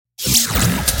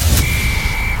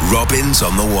Robins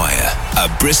on the Wire,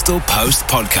 a Bristol Post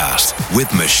podcast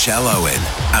with Michelle Owen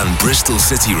and Bristol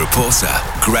City reporter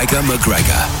Gregor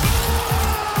McGregor.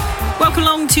 Welcome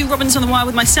along to Robins on the Wire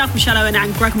with myself, Michelle Owen,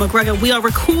 and Gregor McGregor. We are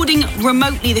recording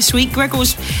remotely this week.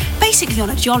 Gregor's basically on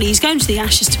a jolly. He's going to the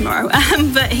Ashes tomorrow,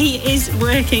 but he is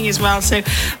working as well. So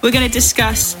we're going to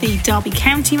discuss the Derby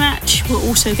County match. We're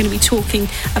also going to be talking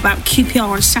about QPR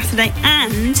on Saturday,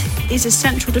 and is a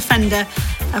central defender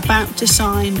about to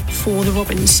sign for the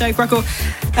Robins. So, Gregor,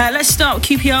 let's start with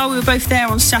QPR. We were both there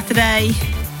on Saturday.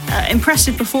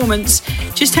 Impressive performance.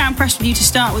 Just how impressed with you to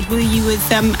start with were you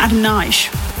with Adam Nige?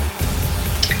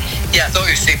 Yeah, I thought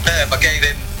he was superb. I gave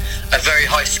him a very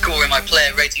high score in my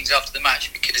player ratings after the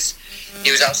match because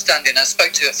he was outstanding. I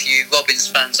spoke to a few Robins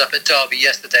fans up at Derby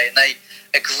yesterday and they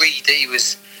agreed that he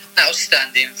was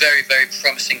outstanding, very, very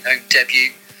promising home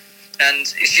debut. And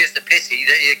it's just a pity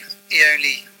that he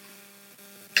only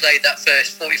played that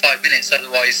first 45 minutes.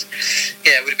 Otherwise,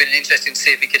 yeah, it would have been interesting to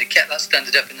see if he could have kept that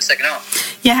standard up in the second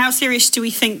half. Yeah, how serious do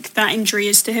we think that injury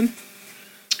is to him?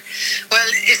 Well,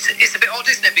 it's a bit odd,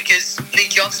 isn't it? Because Lee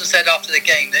Johnson said after the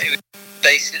game that it was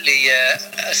basically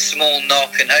a small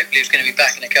knock and hopefully he was going to be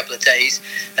back in a couple of days.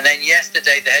 And then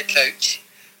yesterday the head coach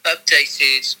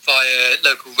updated via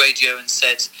local radio and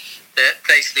said that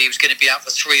basically he was going to be out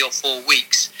for 3 or 4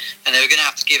 weeks and they were going to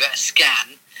have to give it a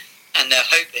scan, and they're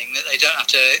hoping that they don't have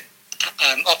to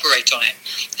operate on it.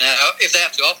 If they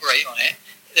have to operate on it,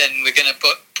 then we're going to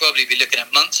probably be looking at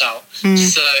months out.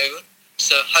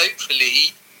 So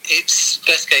hopefully it's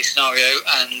best case scenario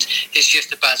and it's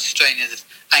just a bad strain of the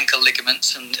ankle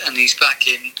ligaments and he's back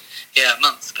in a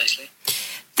month basically.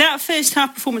 That first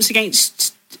half performance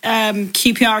against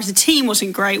QPR as a team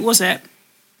wasn't great, was it?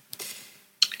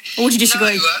 Or would you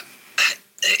disagree? No,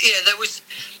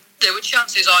 there were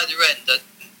chances either end that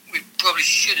we probably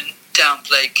shouldn't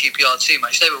downplay QPR too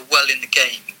much. They were well in the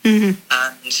game.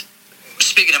 And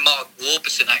speaking of Mark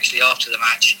Warburton, actually, after the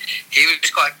match, he was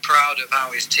quite proud of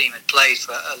how his team had played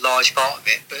for a large part of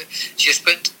it, but just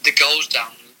put the goals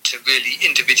down to really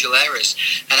individual errors.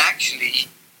 And actually,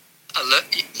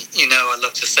 I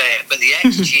love to say it, but the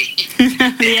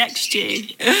XG... the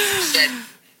XG.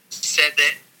 said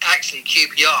that actually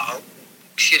QPR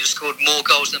should have scored more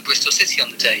goals than Bristol City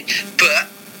on the day. But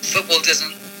football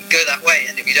doesn't go that way,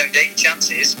 and if you don't take your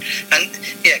chances... And,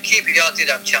 yeah, QPR did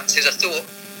have chances. I thought...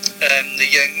 the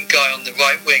young guy on the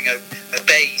right wing,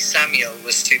 Obey Samuel,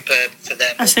 was superb for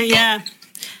them. I say, yeah.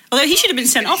 Although he should have been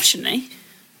sent off, shouldn't he?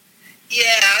 Yeah,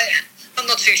 I'm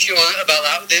not too sure about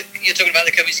that. You're talking about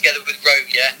the coming together with Rowe,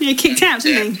 yeah? Yeah, kicked out,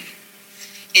 didn't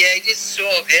he? Yeah, he did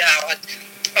sort of hit out.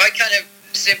 I kind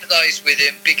of sympathise with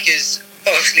him because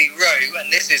obviously Rowe,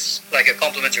 and this is like a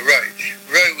compliment to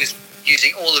Rowe was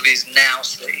using all of his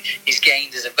nous that he's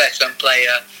gained as a veteran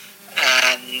player,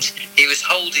 and he was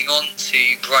holding on to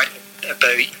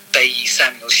Bayi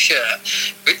Samuel's shirt,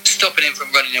 stopping him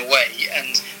from running away. And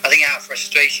I think out of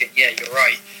frustration, yeah, you're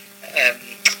right,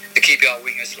 the QPR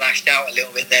wingers lashed out a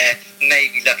little bit there.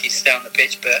 Maybe lucky to stay on the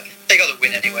pitch, but they got the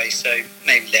win anyway, so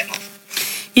maybe let them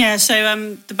off. Yeah,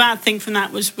 so the bad thing from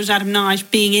that was Adam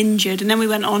Nige being injured, and then we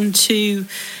went on to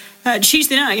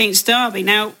Tuesday night against Derby.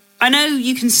 Now, I know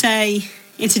you can say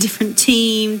it's a different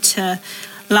team to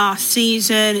last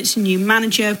season, it's a new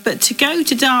manager, but to go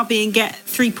to Derby and get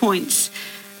 3 points,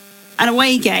 an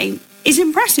away game, is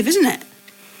impressive, isn't it?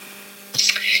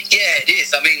 Yeah, it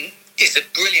is. I mean, it's a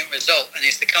brilliant result, and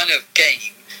it's the kind of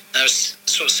game, and I was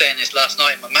sort of saying this last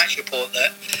night in my match report,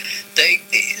 that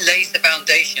it lays the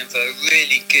foundation for a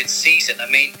really good season. I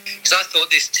mean, because I thought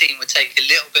this team would take a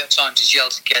little bit of time to gel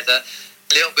together,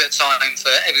 a little bit of time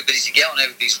for everybody to get on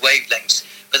everybody's wavelengths,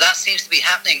 but that seems to be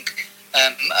happening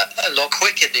a lot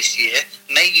quicker this year,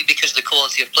 maybe because of the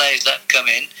quality of players that have come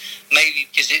in, maybe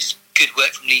because it's good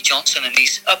work from Lee Johnson and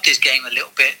he's upped his game a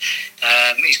little bit.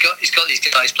 He's got these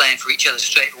guys playing for each other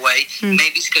straight away.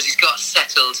 Maybe it's because he's got a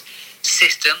settled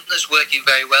system that's working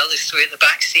very well. This three at the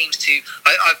back seems to...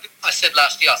 I said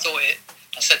last year,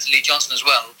 I said to Lee Johnson as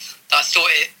well, that I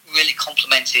thought it really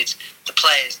complemented the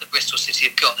players that Bristol City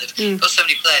have got. They've got so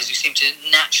many players who seem to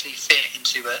naturally fit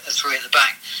into a three at the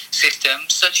back system,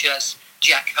 such as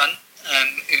Jack Hunt,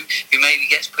 who maybe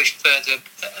gets pushed further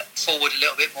forward a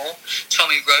little bit more.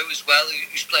 Tommy Rowe as well,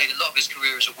 who's played a lot of his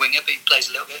career as a winger, but he plays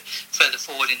a little bit further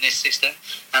forward in this system.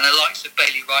 And the likes of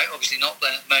Bailey Wright, obviously not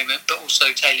playing at the moment, but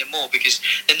also Taylor Moore, because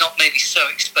they're not maybe so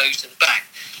exposed to the back.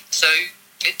 So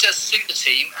it does suit the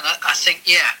team, and I think,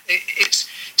 it's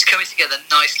coming together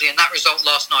nicely, and that result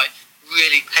last night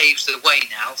really paves the way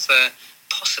now for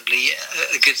possibly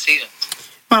a good season.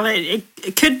 Well,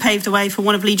 it could pave the way for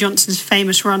one of Lee Johnson's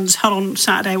famous runs, Hull on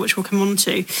Saturday, which we'll come on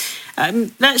to.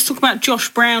 Let's talk about Josh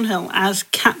Brownhill as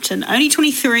captain. Only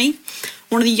 23,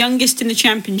 one of the youngest in the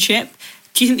championship.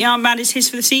 Do you think the armband is his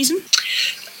for the season?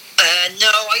 No,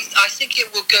 I think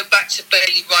it will go back to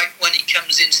Bailey Wright when he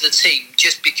comes into the team,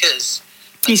 just because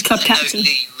he's club captain.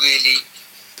 Lee really,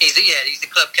 he's the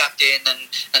club captain,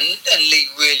 and Lee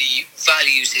really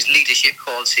values his leadership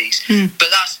qualities. But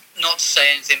that's not to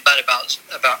say anything bad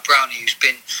about Brownie, who's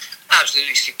been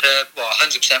absolutely superb.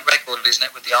 100% record, isn't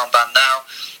it, with the armband now?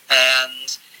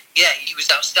 And yeah, he was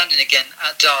outstanding again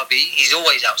at Derby. He's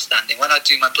always outstanding. When I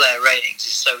do my player ratings,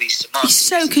 it's so easy to mark. He's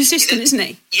so consistent, isn't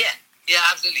he? Yeah,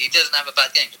 absolutely. He doesn't have a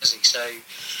bad game, does he? So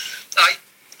I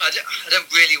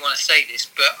don't really want to say this,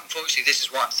 but unfortunately, this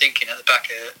is what I'm thinking at the back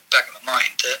of my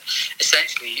mind. That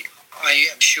essentially, I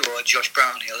am sure Josh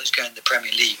Brownhill is going to the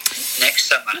Premier League next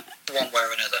summer, one way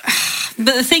or another.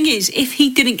 But the thing is, if he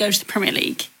didn't go to the Premier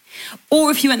League,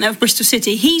 or if he went there with Bristol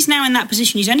City, he's now in that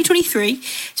position. He's only 23.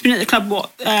 He's been at the club,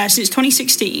 since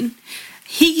 2016.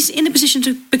 He's in the position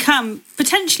to become,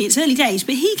 potentially, it's early days,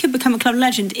 but he could become a club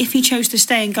legend if he chose to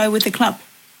stay and go with the club.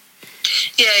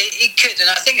 Yeah, he could, and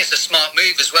I think it's a smart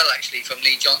move as well, actually, from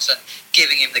Lee Johnson,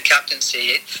 giving him the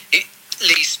captaincy.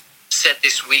 Lee's said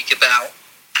this week about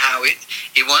how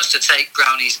he wants to take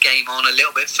Brownie's game on a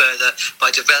little bit further by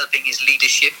developing his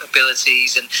leadership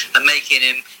abilities and making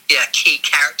him a key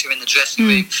character in the dressing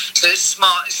room. So it's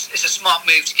smart. It's a smart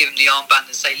move to give him the armband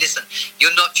and say, listen,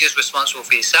 you're not just responsible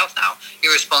for yourself now,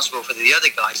 you're responsible for the other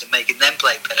guys and making them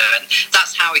play better. And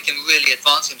that's how he can really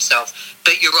advance himself.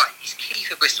 But you're right, he's key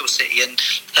for Bristol City, and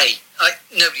hey,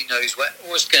 nobody knows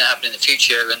what's going to happen in the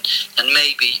future, and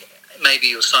maybe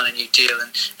he'll sign a new deal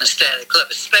and stay at the club,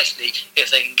 especially if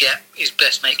they can get his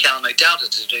best mate Callum O'Dowda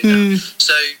to do that.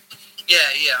 So,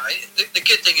 the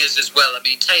good thing is as well, I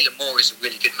mean, Taylor Moore is a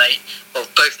really good mate of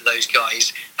both of those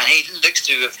guys, and he looks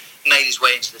to have made his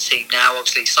way into the team now.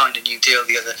 Obviously, he signed a new deal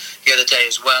the other day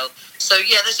as well. So,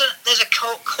 there's a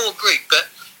core group, but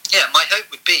my hope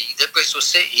would be that Bristol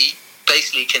City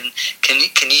basically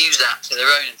can use that to their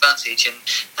own advantage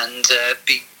and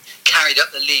be carried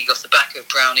up the league off the back of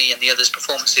Brownie and the others'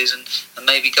 performances and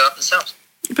maybe go up themselves.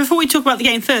 Before we talk about the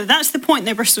game further, that's the point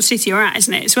that Bristol City are at,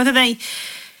 isn't it? It's whether they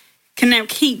can now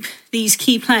keep these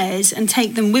key players and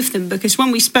take them with them, because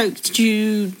when we spoke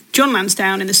to John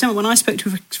Lansdowne in the summer, when I spoke to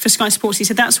him for Sky Sports, he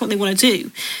said that's what they want to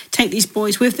do, take these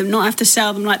boys with them, not have to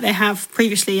sell them like they have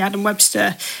previously, Adam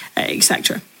Webster,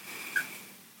 etc.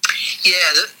 Yeah,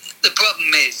 the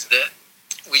problem is that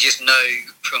we just know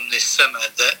from this summer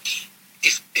that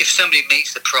if somebody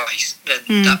meets the price,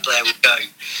 then that player will go.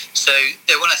 So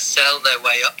they want to sell their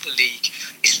way up the league.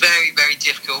 It's very, very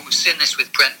difficult. We've seen this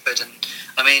with Brentford, and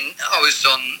I mean, I was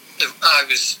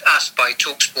asked by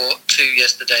TalkSport 2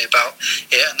 yesterday about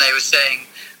it, and they were saying,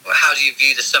 well, how do you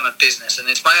view the summer business? And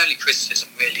it's my only criticism,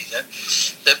 really,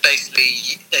 that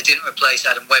basically they didn't replace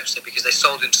Adam Webster because they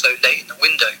sold him so late in the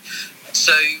window.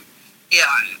 So, yeah,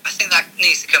 I think that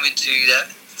needs to come into the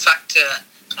factor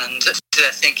and to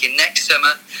their thinking next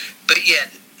summer. But yeah,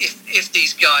 if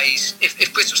these guys,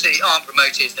 if Bristol City aren't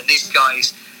promoted, then these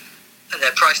guys,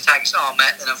 their price tags are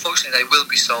met, then unfortunately they will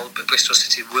be sold, but Bristol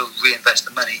City will reinvest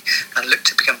the money and look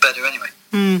to become better anyway.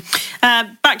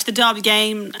 Back to the Derby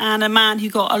game, and a man who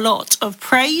got a lot of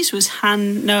praise was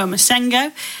Noah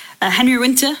Masengo. Henry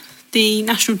Winter, the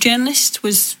national journalist,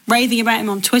 was raving about him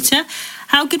on Twitter.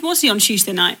 How good was he on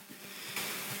Tuesday night?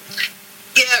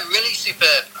 Yeah, really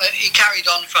superb. He carried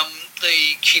on from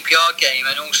the QPR game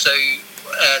and also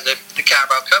the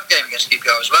Carabao Cup game against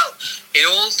QPR as well. In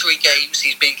all three games,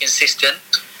 he's been consistent.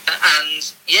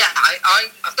 And yeah,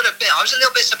 I've got I was a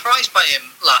little bit surprised by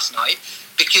him last night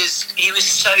because he was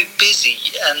so busy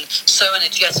and so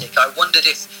energetic. I wondered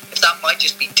if that might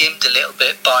just be dimmed a little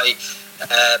bit by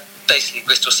basically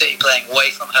Bristol City playing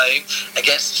away from home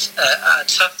against a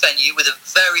tough venue with a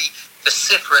very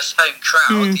vociferous home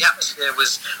crowd. The atmosphere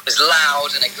was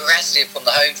loud and aggressive from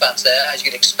the home fans there, as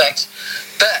you'd expect.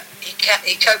 But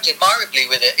he coped admirably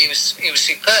with it. He was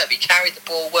superb. He carried the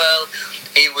ball well.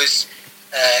 He was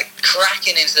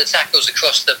cracking into the tackles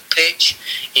across the pitch.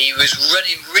 He was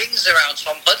running rings around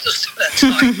Tom Huddleston at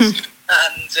times.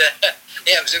 And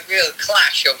it was a real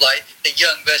clash of like the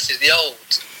young versus the old.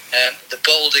 The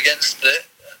bold against the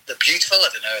beautiful. I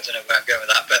don't know where I'm going with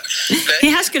that, but he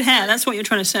has good hair. That's what you're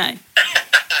trying to say.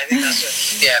 I think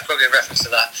that's probably a reference to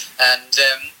that. And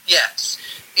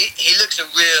he looks a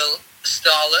real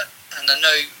starlet. And I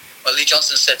know, well, Lee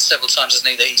Johnson said several times, hasn't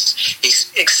he, that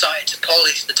he's excited to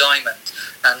polish the diamond.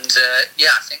 And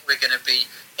I think we're going to be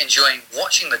enjoying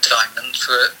watching the diamond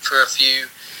for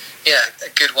a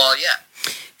good while yet.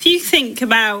 If you think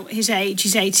about his age,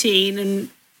 he's 18, and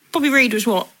Bobby Reid was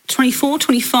 24,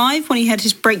 25 when he had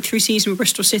his breakthrough season with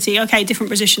Bristol City. Okay, different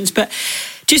positions, but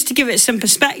just to give it some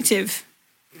perspective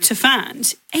to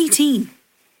fans, 18.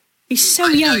 He's so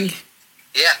young.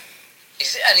 Yeah,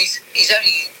 he's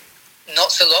only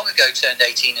not so long ago turned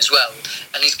 18 as well,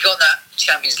 and he's got that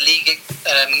Champions League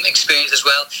experience as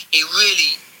well. He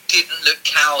really didn't look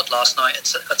cowed last night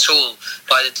at all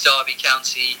by the Derby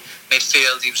County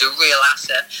midfield. He was a real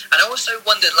asset. And I also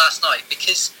wondered last night,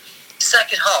 because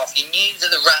second half you knew that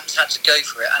the Rams had to go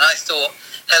for it, and I thought,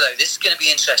 hello, this is going to be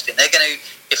interesting. They're going to,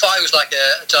 if I was like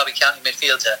a Derby County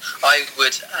midfielder, I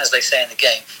would, as they say in the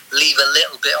game, leave a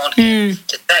little bit on him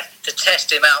to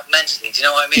test him out mentally. Do you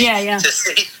know what I mean? Yeah. To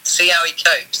see how he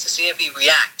copes, to see if he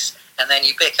reacts, and then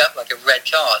you pick up like a red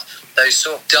card. Those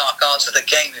sort of dark arts of the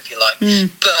game, if you like.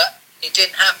 But it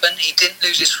didn't happen. He didn't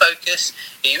lose his focus.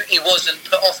 He wasn't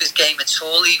put off his game at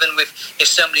all, even if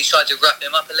somebody tried to rough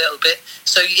him up a little bit.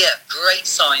 So, yeah, great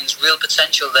signs, real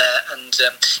potential there. And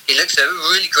he looks a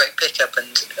really great pickup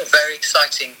and a very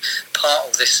exciting part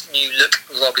of this new look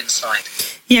Robin side.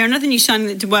 Yeah, another new signing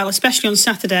that did well, especially on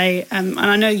Saturday, and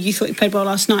I know you thought he played well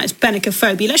last night, is Benik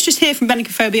Afobe. Let's just hear from Benik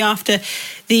Afobe after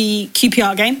the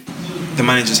QPR game. The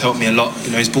manager's helped me a lot.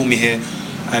 He's brought me here,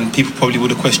 and people probably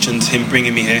would have questioned him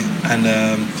bringing me here, and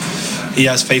he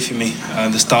has faith in me.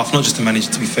 The staff, not just the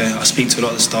manager, to be fair. I speak to a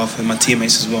lot of the staff and my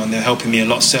teammates as well, and they're helping me a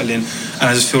lot settle in, and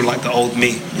I just feel like the old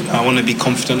me. I want to be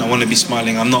confident, I want to be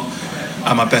smiling. I'm not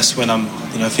at my best when I'm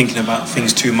thinking about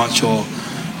things too much or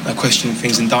questioning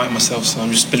things and doubting myself. So I'm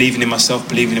just believing in myself,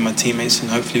 believing in my teammates, and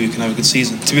hopefully we can have a good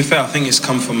season. To be fair, I think it's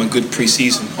come from a good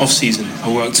pre-season, off-season.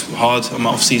 I worked hard on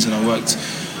my off-season. I worked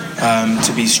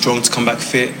to be strong, to come back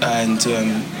fit, and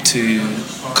to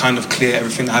kind of clear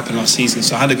everything that happened last season.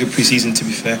 So I had a good pre-season, to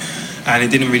be fair, and it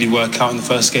didn't really work out in the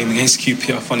first game against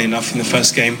QPR. Funny enough, in the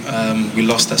first game we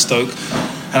lost at Stoke,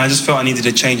 and I just felt I needed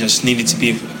a change. I just needed to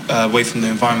be away from the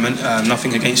environment.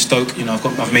 Nothing against Stoke,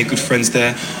 I've made good friends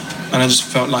there, and I just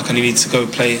felt like I needed to go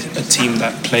play a team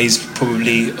that plays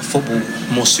probably a football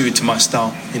more suited to my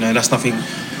style. That's nothing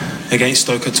against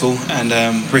Stoke at all,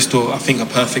 and Bristol, I think, are a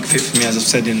perfect fit for me, as I've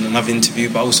said in another interview,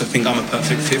 but I also think I'm a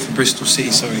perfect fit for Bristol City,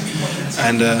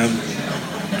 and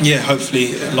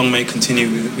hopefully Long may continue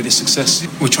with his success.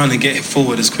 We're trying to get it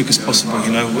forward as quick as possible,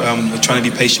 we're trying to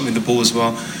be patient with the ball as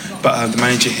well, but the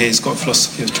manager here has got a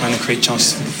philosophy of trying to create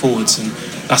chances for the forwards, and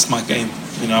that's my game.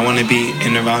 I want to be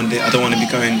in and around it. I don't want to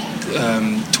be going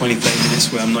 20, 30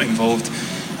 minutes where I'm not involved.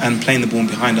 And playing the ball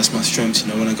behind, that's my strength.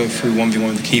 When I go through 1v1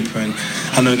 with the keeper, and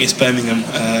I know against Birmingham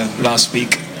last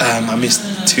week, I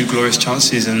missed 2 glorious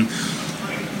chances, and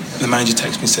the manager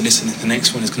texted me and said, listen, the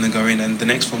next one is going to go in, and the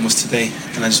next one was today.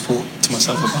 And I just thought to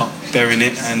myself about burying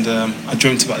it, and I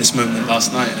dreamt about this moment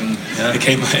last night, and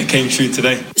it came true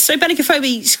today. So Benik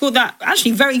Afobe scored that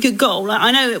actually very good goal. I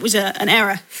know it was an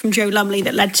error from Joe Lumley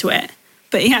that led to it,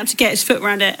 but he had to get his foot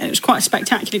around it, and it was quite a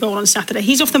spectacular goal on Saturday.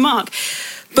 He's off the mark.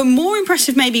 But more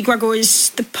impressive, maybe, Gregor,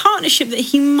 is the partnership that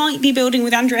he might be building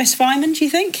with Andreas Weimann, do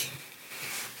you think?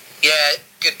 Yeah,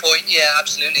 good point. Yeah,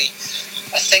 absolutely.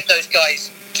 I think those guys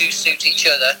do suit each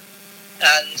other.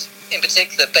 And in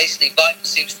particular, basically, Weimann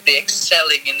seems to be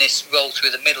excelling in this role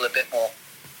through the middle a bit more.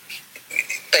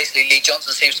 Basically, Lee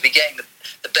Johnson seems to be getting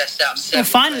the best out of several.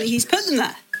 Well, finally, he's put them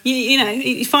there.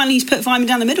 Finally he's put Weimann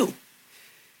down the middle.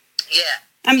 Yeah.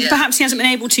 And perhaps he hasn't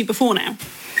been able to before now.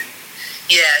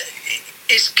 Yeah,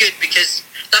 it's good, because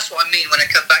that's what I mean when I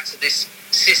come back to this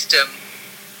system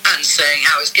and saying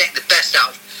how it's getting the best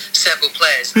out of several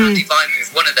players. Andy Weimann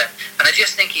is one of them, and I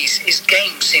just think his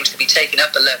game seems to be taken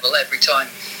up a level every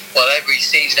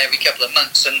season, every couple of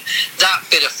months, and that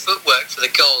bit of footwork for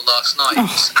the goal last night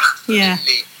was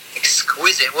absolutely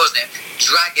exquisite, wasn't it?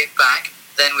 Drag it back,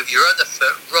 then with your other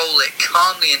foot roll it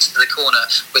calmly into the corner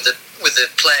with the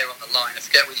player on the line. I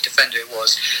forget which defender it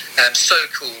was. So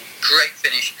cool, great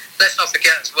finish. Let's not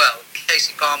forget as well,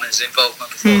 Casey Palmer's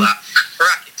involvement before that.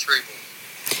 Bracket through ball.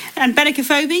 And Benik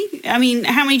Afobe,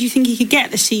 how many do you think he could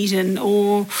get this season?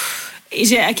 Or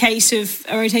is it a case of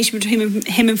a rotation between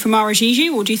him and Famara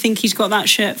Diédhiou, or do you think he's got that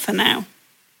shirt for now?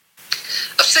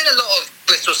 I've seen a lot of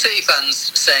Bristol City fans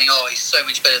saying, he's so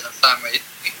much better than Famara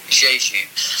Diédhiou.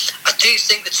 I do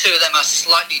think the two of them are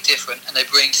slightly different, and they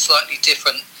bring slightly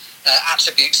different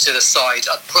attributes to the side.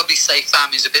 I'd probably say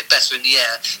Fam is a bit better in the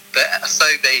air, but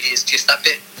Afobe is just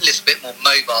little bit more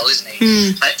mobile, isn't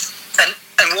he?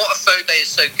 And what Afobe is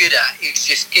so good at is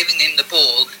just giving him the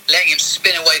ball, letting him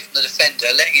spin away from the defender,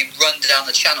 letting him run down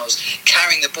the channels,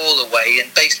 carrying the ball away,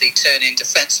 and basically turning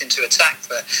defence into attack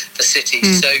for City.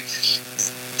 So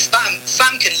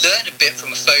Fam can learn a bit from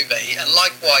Afobe, and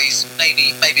likewise,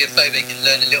 maybe Afobe can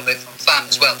learn a little bit from Fam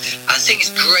as well. And I think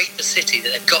it's great for City that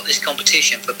they've got this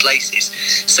competition for places.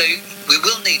 So we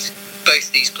will need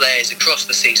both these players across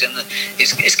the season.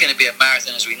 It's going to be a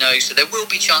marathon, as we know, so there will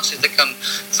be chances that come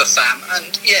for Fam.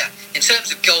 And yeah, in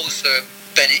terms of goals for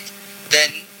Bennett, then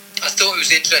I thought it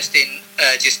was interesting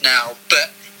just now,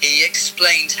 but he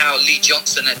explained how Lee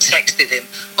Johnson had texted him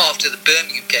after the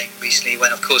Birmingham game recently,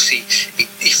 when of course he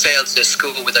failed to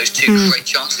score with those two great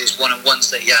chances,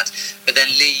 one-on-ones that he had. But then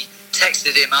Lee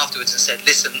texted him afterwards and said,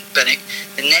 "Listen, Bennett,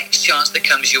 the next chance that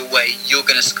comes your way, you're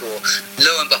going to score."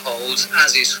 Lo and behold,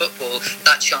 as is football,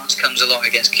 that chance comes along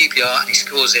against QPR and he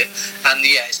scores it. And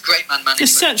yeah, it's great man management.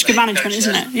 It's such good management,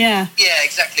 isn't it? Yeah. Yeah,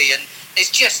 exactly. And it's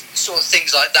just sort of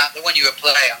things like that when you're a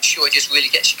player, I'm sure it just really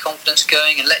gets your confidence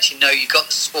going and lets you know you've got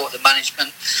the support of the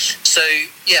management. So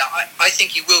yeah, I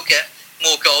think he will get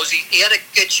more goals. He had a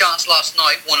good chance last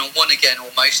night, one-on-one again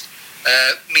almost,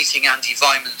 meeting Andy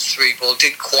Vyman's through ball.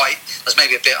 Didn't quite, that's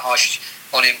maybe a bit harsh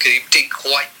on him because he didn't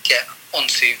quite get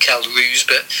onto Calderouz,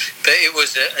 but it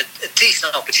was a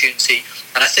decent opportunity,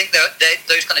 and I think that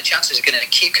those kind of chances are going to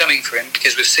keep coming for him,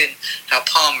 because we've seen how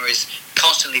Palmer is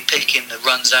constantly picking the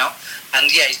runs out,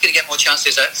 and yeah, he's going to get more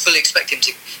chances. I fully expect him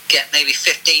to get maybe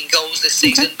 15 goals this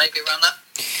season, maybe around that,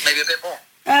 maybe a bit more.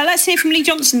 Let's hear from Lee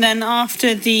Johnson then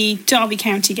after the Derby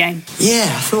County game. Yeah,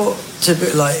 I thought, to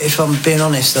be, like, if I'm being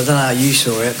honest, I don't know how you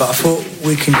saw it, but I thought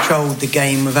we controlled the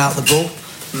game without the ball.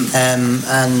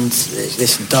 And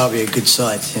listen, Derby are a good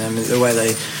side. You know, the way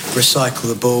they recycle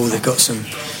the ball, they've got some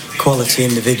quality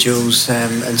individuals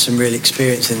and some real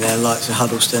experience in there, like the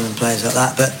Huddleston and players like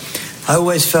that. But I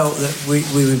always felt that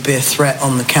we would be a threat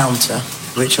on the counter,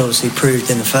 which obviously proved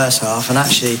in the first half. And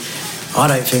actually, I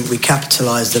don't think we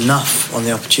capitalised enough on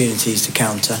the opportunities to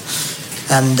counter.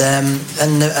 And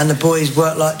the boys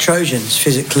worked like Trojans,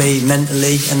 physically,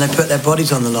 mentally, and they put their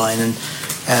bodies on the line. And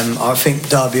I think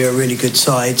Derby are a really good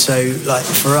side. So, like,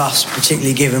 for us,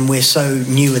 particularly given we're so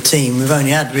new a team, we've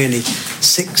only had really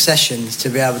 6 sessions to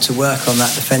be able to work on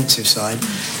that defensive side.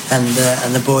 And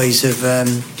the boys have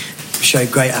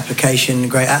showed great application,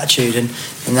 great attitude. And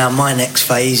now my next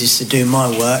phase is to do my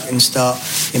work and start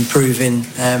improving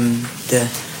the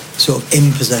sort of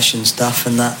in-possession stuff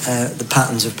and that the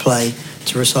patterns of play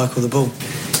to recycle the ball.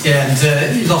 Yeah,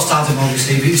 and you lost Adam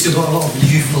obviously, but you've still got a lot of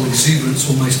youthful exuberance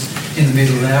almost in the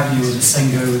middle there, haven't you, with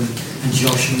Sengo and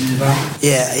Josh in the back?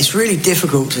 Yeah, it's really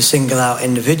difficult to single out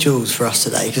individuals for us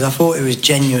today, because I thought it was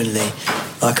genuinely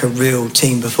like a real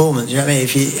team performance. You know what I mean?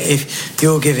 If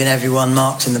you're giving everyone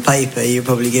marks in the paper, you're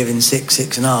probably giving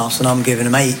 6.5, and I'm giving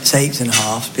them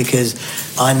 8.5, because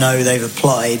I know they've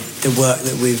applied the work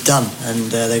that we've done,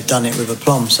 and they've done it with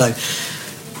aplomb. So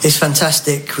it's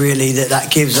fantastic, really,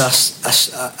 that gives us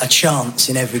a chance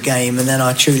in every game. And then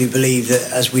I truly believe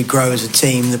that as we grow as a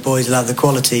team, the boys will have the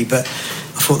quality. But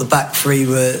I thought the back three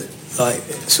were like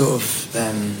sort of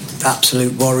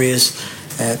absolute warriors.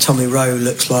 Tommy Rowe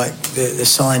looks like the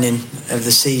signing of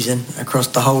the season across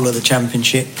the whole of the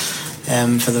championship,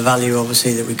 for the value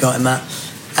obviously that we got him at.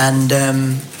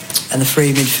 And the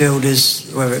 3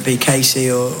 midfielders, whether it be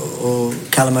Casey or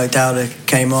Callum O'Dowda,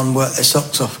 came on, worked their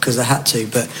socks off because they had to.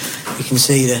 But you can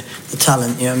see the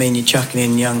talent, you know what I mean? You're chucking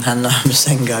in young Hanno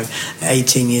Masengo,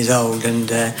 18 years old, and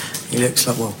he looks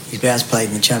like, well, he has played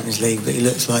in the Champions League, but he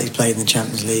looks like he's played in the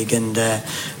Champions League. And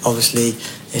obviously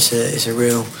it's a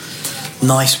real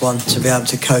nice one to be able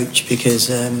to coach,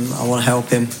 because I want to help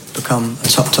him become a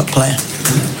top player.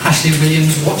 Ashley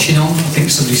Williams watching on, I think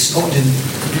somebody spotted him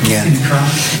in the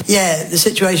crowd. Yeah, the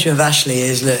situation with Ashley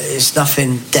is that it's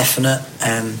nothing definite.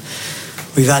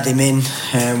 We've had him in,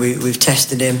 we've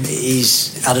tested him,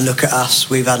 he's had a look at us,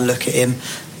 we've had a look at him.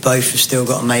 Both have still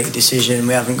got to make a decision.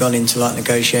 We haven't gone into like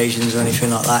negotiations or anything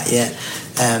like that yet.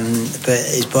 But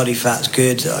his body fat's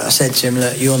good. I said to him,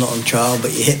 look, you're not on trial,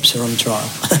 but your hips are on trial.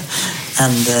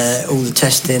 And all the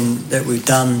testing that we've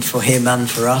done for him and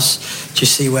for us,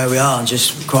 just see where we are, and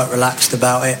just quite relaxed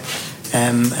about it.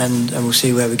 And we'll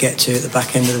see where we get to at the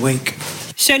back end of the week.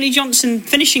 So Lee Johnson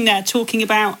finishing there talking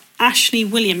about Ashley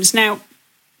Williams. Now,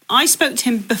 I spoke to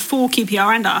him before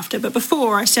QPR and after, but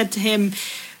before I said to him,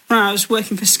 when I was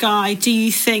working for Sky, do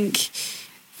you think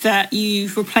that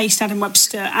you've replaced Adam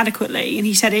Webster adequately? And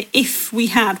he said, if we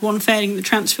had one failing in the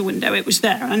transfer window, it was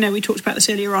there. And I know we talked about this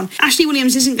earlier on. Ashley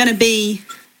Williams isn't going to be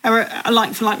a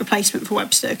like-for-like replacement for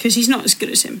Webster, because he's not as good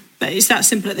as him. But it's that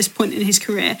simple at this point in his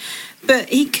career. But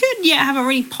he could, have a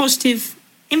really positive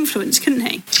influence, couldn't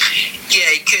he? Yeah,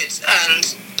 he could.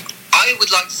 And I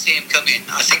would like to see him come in.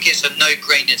 I think it's a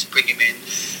no-brainer to bring him in.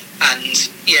 And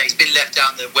yeah, he's been left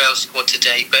out in the Wales squad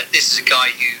today, but this is a guy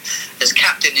who has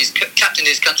captained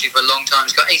his country for a long time.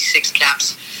 He's got 86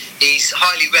 caps. He's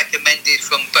highly recommended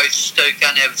from both Stoke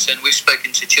and Everton. We've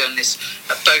spoken to journalists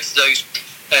at both those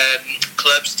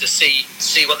clubs to see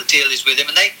what the deal is with him,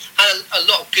 and they had a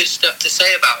lot of good stuff to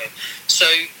say about him. So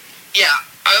yeah,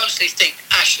 I honestly think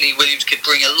Ashley Williams could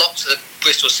bring a lot to the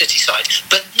Bristol City side,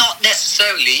 but not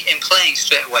necessarily in playing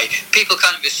straight away. People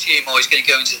kind of assume, he's going to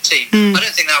go into the team. I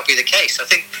don't think that will be the case. I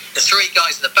think the three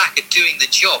guys at the back are doing the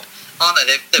job, aren't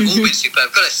they? They've all been superb.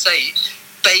 I've got to say,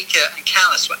 Baker and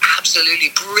Callis were absolutely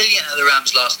brilliant at the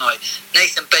Rams last night.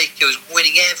 Nathan Baker was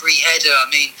winning every header. I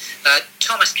mean,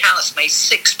 Thomas Callis made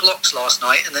 6 blocks last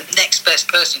night, and the next best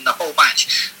person in the whole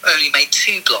match only made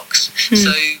 2 blocks.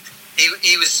 So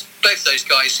he was, both those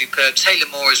guys, superb. Taylor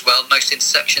Moore as well, most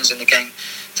interceptions in the game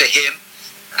for him.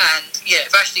 And yeah,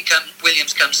 if Ashley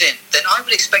Williams comes in, then I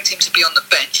would expect him to be on the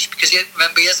bench, because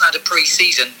remember, he hasn't had a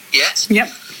pre-season yet. Yep.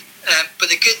 But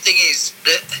the good thing is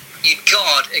that you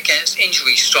guard against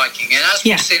injury striking, and as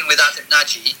we've seen with Adam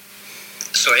Nagy,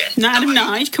 Adam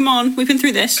Nagy, come on, we've been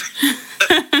through this.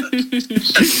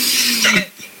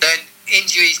 then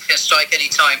injuries can strike any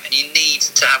time, and you need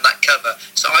to have that cover.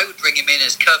 So I would bring him in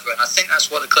as cover, and I think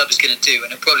that's what the club is going to do,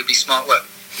 and it'll probably be smart work.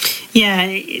 Yeah,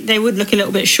 they would look a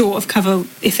little bit short of cover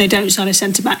if they don't sign a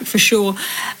centre-back, for sure.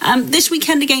 This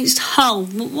weekend against Hull,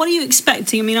 what are you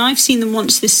expecting? I mean, I've seen them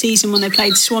once this season when they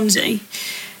played Swansea.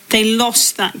 They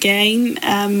lost that game,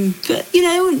 but,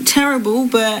 they weren't terrible.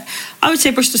 But I would say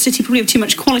Bristol City probably have too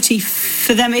much quality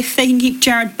for them if they can keep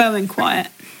Jared Bowen quiet.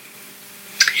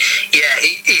 Yeah,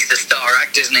 he's the star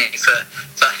act, isn't he, for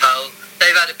Hull?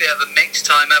 They've had a bit of a mixed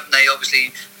time, haven't they?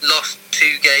 Obviously lost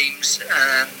 2 games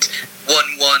and won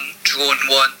 1, drawn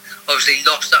 1. Obviously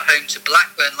lost at home to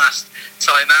Blackburn last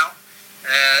time out,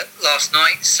 last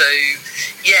night. So,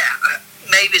 yeah,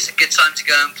 maybe it's a good time to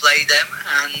go and play them.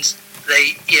 And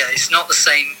it's not the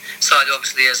same side,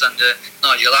 obviously, as under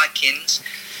Nigel Adkins.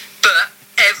 But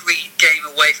every game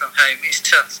away from home is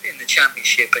tough in the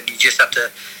Championship, and you just have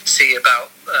to see about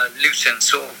Luton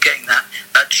sort of getting that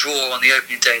draw on the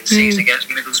opening day of the season against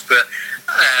Middlesbrough.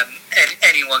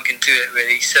 Anyone can do it,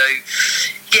 really. So,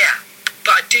 yeah.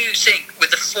 But I do think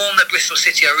with the form that Bristol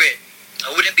City are in,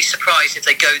 I wouldn't be surprised if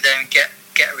they go there and get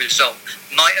a result.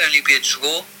 Might only be a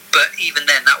draw, but even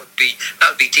then that would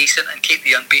be decent and keep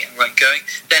the unbeaten run going.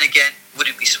 Then again,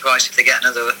 wouldn't be surprised if they get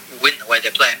another win the way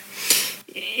they're playing.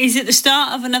 Is it the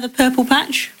start of another purple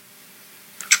patch?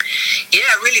 Yeah,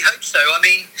 I really hope so. I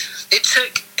mean, it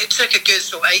took a good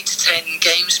sort of 8 to 10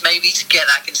 games maybe to get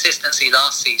that consistency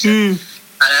last season.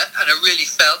 And I really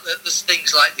felt that there's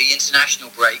things like the international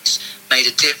breaks made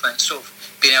a difference, sort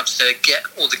of being able to get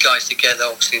all the guys together,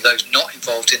 obviously those not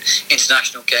involved in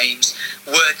international games,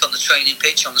 work on the training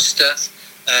pitch, on the stuff,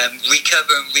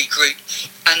 recover and regroup.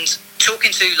 And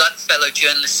talking to like fellow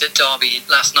journalists at Derby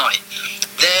last night,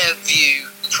 their view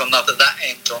from up at that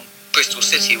end on Bristol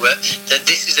City were that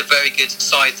this is a very good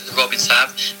side that the Robins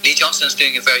have. Lee Johnson's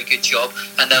doing a very good job,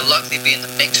 and they'll likely be in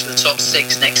the mix for the top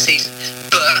 6 next season.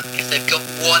 But if they've got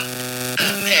one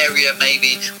area,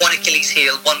 maybe one Achilles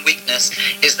heel, one weakness,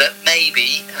 is that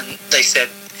maybe, and they said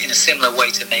in a similar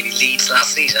way to maybe Leeds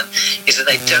last season, is that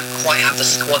they don't quite have the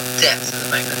squad depth at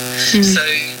the moment. So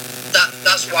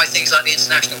that's why things like the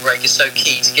international break is so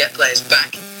key to get players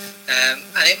back.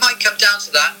 And it might come down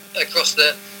to that across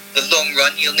the long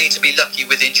run. You'll need to be lucky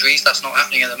with injuries. That's not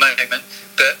happening at the moment,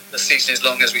 but the season is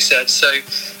long, as we said. So,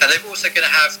 and they're also going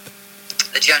to have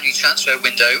the January transfer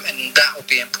window, and that will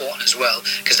be important as well,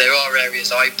 because there are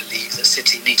areas I believe that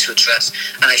City need to address,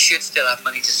 and they should still have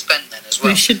money to spend then as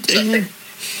well. They should do.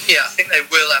 So I think they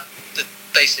will have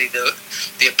basically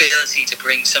the ability to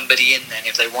bring somebody in then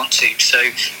if they want to. So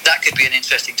that could be an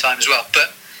interesting time as well.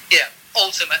 But yeah,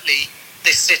 ultimately,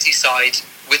 this City side,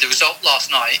 with the result last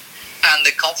night and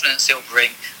the confidence it'll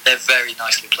bring, they're very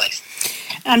nicely placed.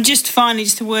 And just finally,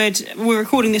 just a word, we're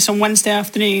recording this on Wednesday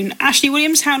afternoon. Ashley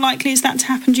Williams, how likely is that to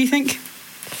happen, do you think?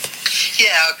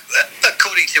 Yeah,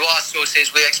 according to our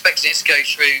sources, we're expecting it to go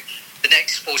through the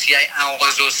next 48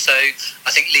 hours or so.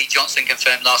 I think Lee Johnson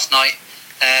confirmed last night,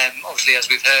 obviously, as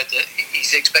we've heard, that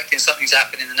he's expecting something to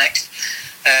happen in the next,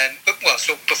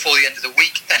 sort of before the end of the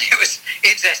week. And it was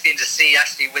interesting to see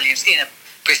Ashley Williams in a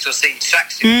Bristol City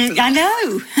tracksuit. I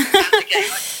know. And again,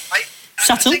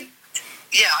 Subtle.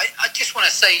 I just want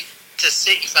to say to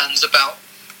City fans about,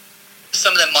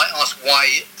 some of them might ask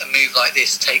why a move like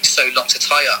this takes so long to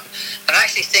tie up. And I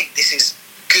actually think this is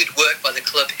good work by the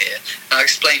club here, and I'll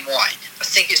explain why. I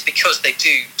think it's because they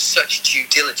do such due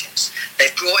diligence.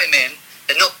 They've brought him in,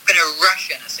 they're not going to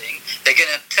rush anything, they're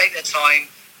going to take their time,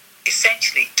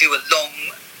 essentially do a long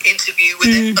interview with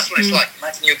him. That's what it's like.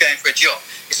 Imagine you're going for a job.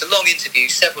 It's a long interview,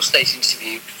 several stage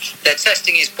interview. They're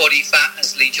testing his body fat,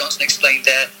 as Lee Johnson explained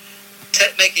there,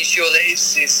 making sure that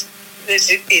his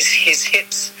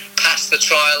hips pass the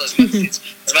trial as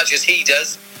much as he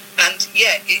does. And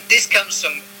this comes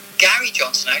from Gary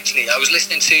Johnson. Actually, I was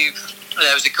listening to.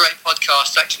 There was a great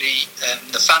podcast, actually,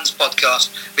 the Fans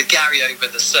podcast with Gary over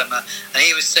the summer, and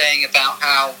he was saying about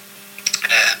how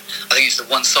I think it's the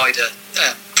One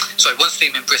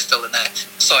Stream in Bristol and their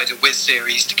Cider With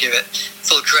series, to give it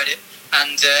full credit.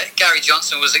 And Gary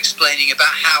Johnson was explaining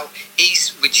about how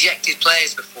he's rejected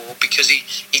players before because he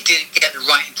didn't get the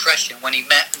right impression when he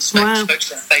met and spoke to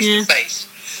them face to face.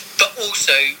 But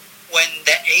also when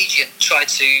their agent tried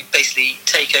to basically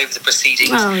take over the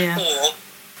proceedings,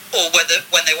 or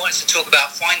when they wanted to talk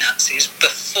about finances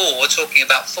before talking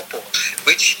about football,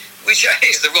 which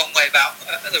is the wrong way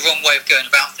of going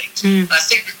about things. And I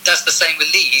think that's the same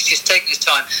with Lee. He's just taking his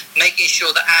time, making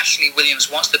sure that Ashley Williams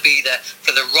wants to be there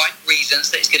for the right reasons,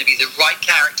 that he's going to be the right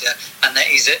character, and that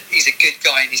he's a good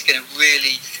guy, and he's going to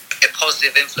really be a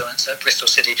positive influence at Bristol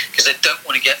City, because they don't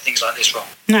want to get things like this wrong.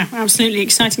 No, absolutely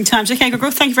exciting times. Okay,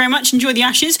 Gregor, thank you very much. Enjoy the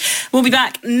Ashes. We'll be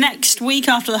back next week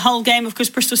after the whole game. Of course,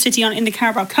 Bristol City aren't in the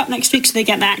Carabao Cup next week, so they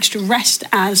get that extra rest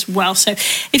as well. So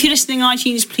if you're listening on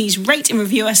iTunes, please rate and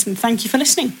review us, and thank you for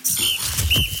listening.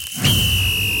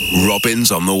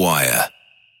 Robins on the Wire.